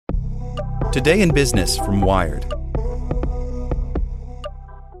Today in Business from Wired.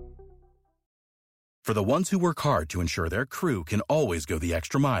 For the ones who work hard to ensure their crew can always go the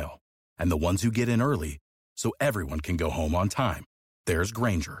extra mile, and the ones who get in early so everyone can go home on time, there's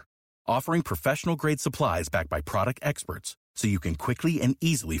Grainger, offering professional-grade supplies backed by product experts so you can quickly and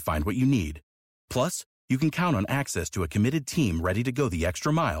easily find what you need. Plus, you can count on access to a committed team ready to go the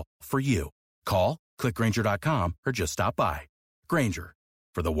extra mile for you. Call, click Grainger.com, or just stop by. Grainger,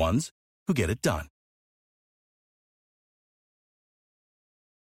 for the ones who get it done.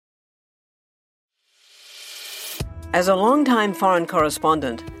 As a longtime foreign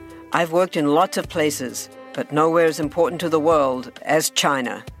correspondent, I've worked in lots of places, but nowhere as important to the world as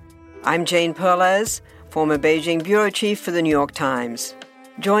China. I'm Jane Perlez, former Beijing bureau chief for the New York Times.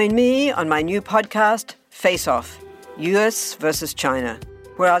 Join me on my new podcast, Face Off, U.S. versus China,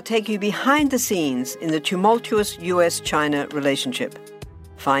 where I'll take you behind the scenes in the tumultuous U.S.-China relationship.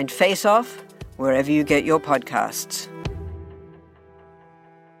 Find Face Off wherever you get your podcasts.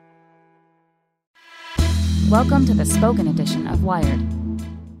 Welcome to the spoken edition of Wired.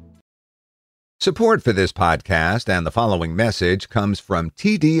 Support for this podcast and the following message comes from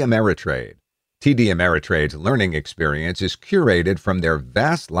TD Ameritrade. TD Ameritrade's learning experience is curated from their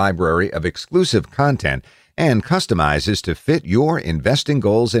vast library of exclusive content and customizes to fit your investing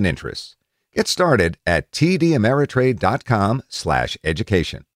goals and interests. Get started at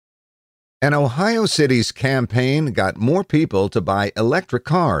tdameritrade.com/education. An Ohio City's campaign got more people to buy electric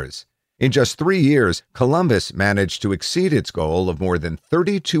cars. In just 3 years, Columbus managed to exceed its goal of more than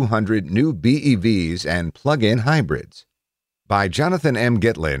 3,200 new BEVs and plug-in hybrids. By Jonathan M.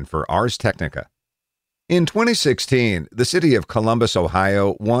 Gitlin for Ars Technica. In 2016, the city of Columbus,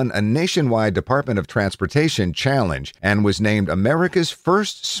 Ohio, won a nationwide Department of Transportation challenge and was named America's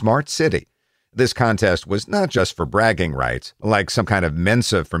first smart city. This contest was not just for bragging rights, like some kind of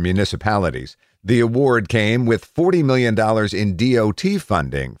Mensa for municipalities. The award came with $40 million in DOT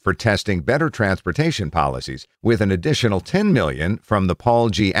funding for testing better transportation policies, with an additional $10 million from the Paul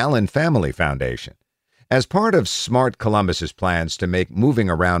G. Allen Family Foundation. As part of Smart Columbus's plans to make moving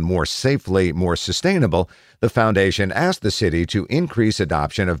around more safely, more sustainable, the foundation asked the city to increase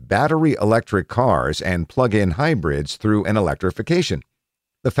adoption of battery electric cars and plug-in hybrids through an electrification.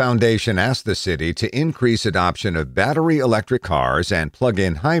 The foundation asked the city to increase adoption of battery electric cars and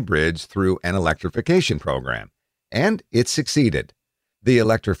plug-in hybrids through an electrification program. And it succeeded. The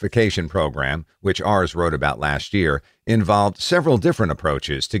electrification program, which Ars wrote about last year, involved several different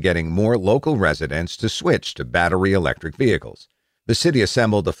approaches to getting more local residents to switch to battery electric vehicles. The city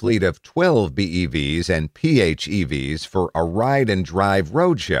assembled a fleet of 12 BEVs and PHEVs for a ride and drive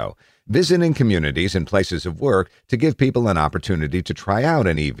roadshow, visiting communities and places of work to give people an opportunity to try out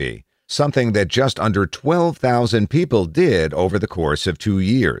an EV, something that just under 12,000 people did over the course of 2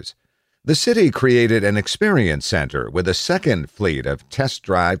 years. The city created an experience center with a second fleet of test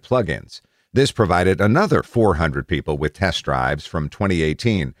drive plug-ins. This provided another 400 people with test drives from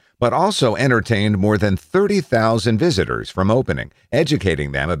 2018, but also entertained more than 30,000 visitors from opening,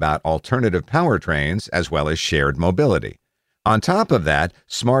 educating them about alternative powertrains as well as shared mobility. On top of that,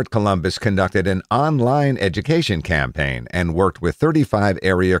 Smart Columbus conducted an online education campaign and worked with 35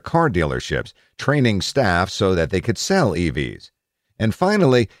 area car dealerships, training staff so that they could sell EVs. And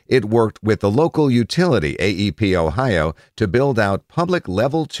finally, it worked with the local utility, AEP Ohio, to build out public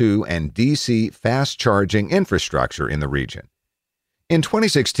Level 2 and DC fast charging infrastructure in the region. In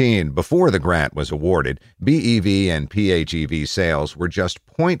 2016, before the grant was awarded, BEV and PHEV sales were just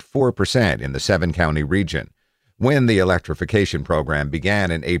 0.4% in the 7-county region. When the electrification program began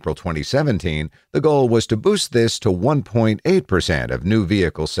in April 2017, the goal was to boost this to 1.8% of new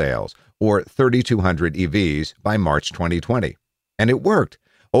vehicle sales, or 3,200 EVs, by March 2020. And it worked.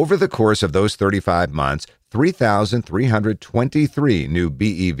 Over the course of those 35 months, 3,323 new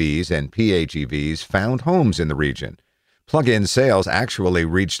BEVs and PHEVs found homes in the region. Plug-in sales actually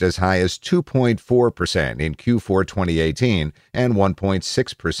reached as high as 2.4% in Q4 2018 and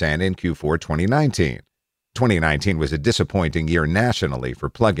 1.6% in Q4 2019. 2019 was a disappointing year nationally for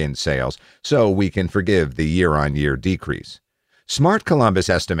plug-in sales, so we can forgive the year-on-year decrease. Smart Columbus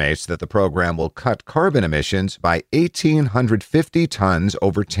estimates that the program will cut carbon emissions by 1,850 tons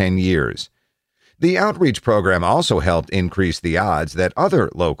over 10 years. The outreach program also helped increase the odds that other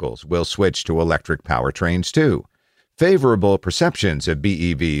locals will switch to electric powertrains too. Favorable perceptions of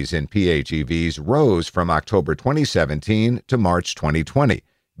BEVs and PHEVs rose from October 2017 to March 2020.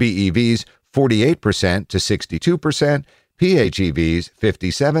 BEVs 48% to 62%, PHEVs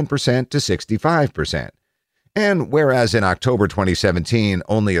 57% to 65%. And whereas in October 2017,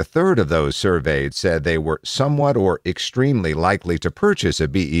 only a third of those surveyed said they were somewhat or extremely likely to purchase a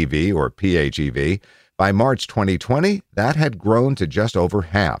BEV or PHEV, by March 2020, that had grown to just over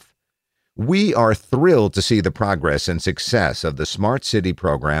half. We are thrilled to see the progress and success of the Smart City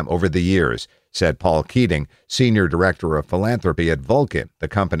program over the years, said Paul Keating, Senior Director of Philanthropy at Vulcan, the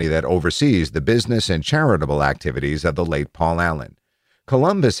company that oversees the business and charitable activities of the late Paul Allen.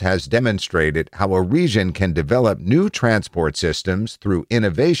 Columbus has demonstrated how a region can develop new transport systems through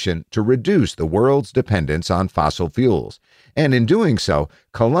innovation to reduce the world's dependence on fossil fuels. And in doing so,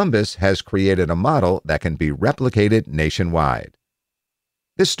 Columbus has created a model that can be replicated nationwide.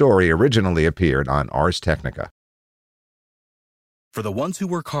 This story originally appeared on Ars Technica. For the ones who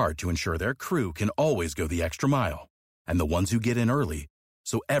work hard to ensure their crew can always go the extra mile, and the ones who get in early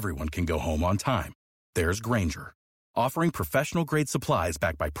so everyone can go home on time, there's Grainger, offering professional-grade supplies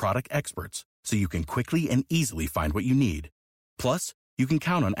backed by product experts so you can quickly and easily find what you need. Plus, you can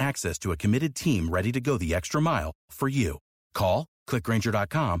count on access to a committed team ready to go the extra mile for you. Call, click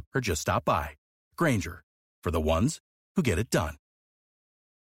Grainger.com, or just stop by. Grainger, for the ones who get it done.